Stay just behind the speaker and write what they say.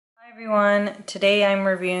Hi everyone, today I'm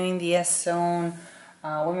reviewing the S-Zone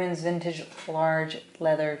Women's Vintage Large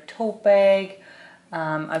Leather Tote Bag.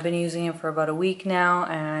 I've been using it for about a week now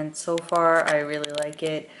and so far I really like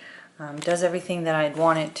it. Does everything that I'd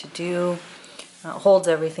want it to do, holds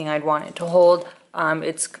everything I'd want it to hold.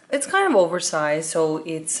 It's kind of oversized, so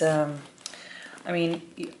it's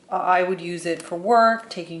I would use it for work,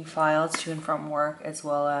 taking files to and from work, as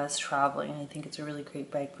well as traveling. I think it's a really great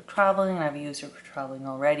bag for traveling, and I've used it for traveling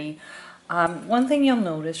already. One thing you'll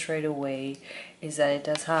notice right away is that it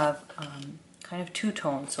does have kind of two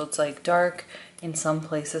tones. So it's like dark in some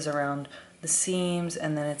places around the seams,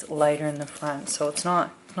 and then it's lighter in the front. So it's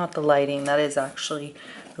not the lighting, that is actually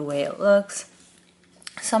the way it looks.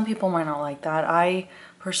 Some people might not like that. I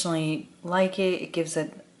personally like it. It gives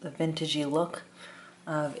it the vintagey look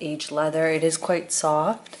of aged leather. It is quite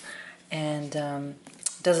soft and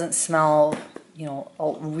doesn't smell, you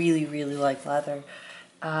know, really like leather.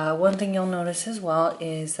 One thing you'll notice as well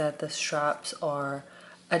is that the straps are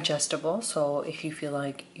adjustable, so if you feel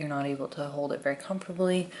like you're not able to hold it very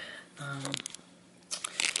comfortably,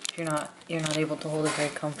 if you're not able to hold it very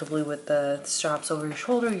comfortably with the straps over your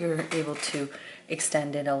shoulder, you're able to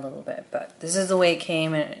extend it a little bit. But this is the way it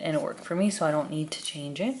came and it worked for me, so I don't need to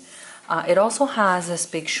change it. It also has this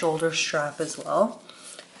big shoulder strap as well,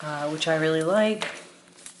 which I really like,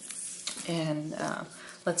 and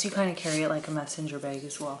lets you kind of carry it like a messenger bag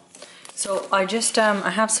as well. So I just I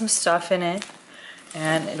have some stuff in it,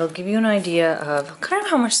 and it'll give you an idea of kind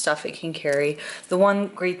of how much stuff it can carry. The one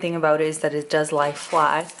great thing about it is that it does lie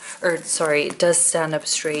flat, or sorry, it does stand up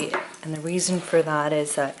straight, and the reason for that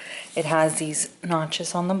is that it has these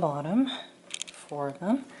notches on the bottom, 4 of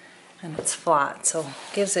them, and it's flat, so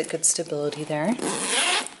it gives it good stability there.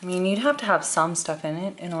 I mean, you'd have to have some stuff in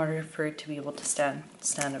it in order for it to be able to stand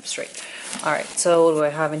up straight. All right, so what do I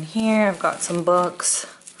have in here? I've got some books,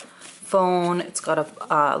 phone. It's got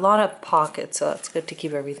a lot of pockets, so it's good to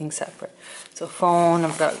keep everything separate. So phone,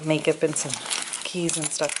 I've got makeup and some keys and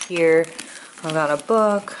stuff here. I've got a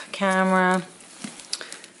book, camera,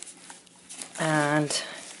 and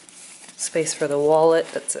space for the wallet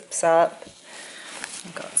that zips up.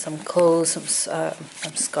 I've got some clothes, some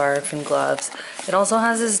scarf and gloves. It also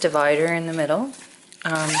has this divider in the middle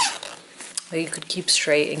that you could keep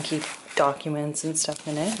straight and keep documents and stuff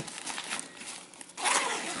in it.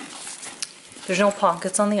 There's no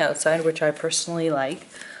pockets on the outside, which I personally like.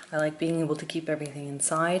 I like being able to keep everything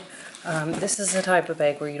inside. This is the type of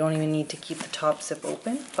bag where you don't even need to keep the top zip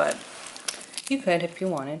open, but you could if you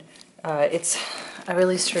wanted. It's a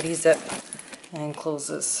really sturdy zip and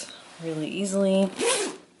closes really easily.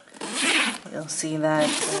 You'll see that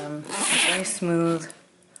it's very smooth.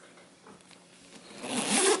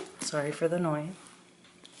 Sorry for the noise.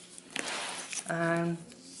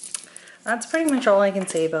 That's pretty much all I can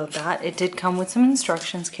say about that. It did come with some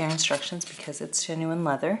instructions, care instructions, because it's genuine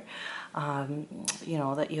leather. You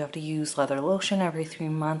know, that you have to use leather lotion every 3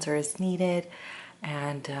 months or as needed,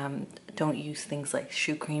 and don't use things like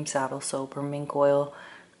shoe cream, saddle soap, or mink oil,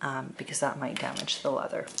 because that might damage the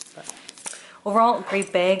leather. But overall,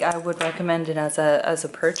 great bag. I would recommend it as a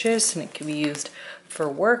purchase, and it can be used for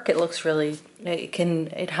work. It looks really,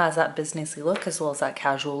 it has that businessy look as well as that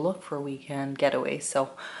casual look for a weekend getaway.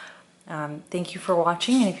 So thank you for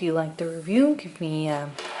watching, and if you liked the review, give me a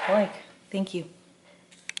like. Thank you.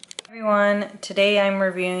 Hi everyone, today I'm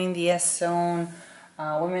reviewing the S-Zone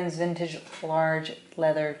Women's Vintage Large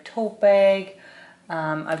Leather Tote Bag.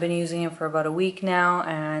 I've been using it for about a week now,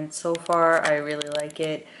 and so far I really like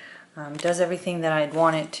it. Does everything that I'd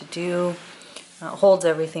want it to do, holds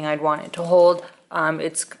everything I'd want it to hold.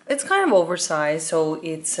 It's kind of oversized, so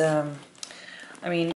it's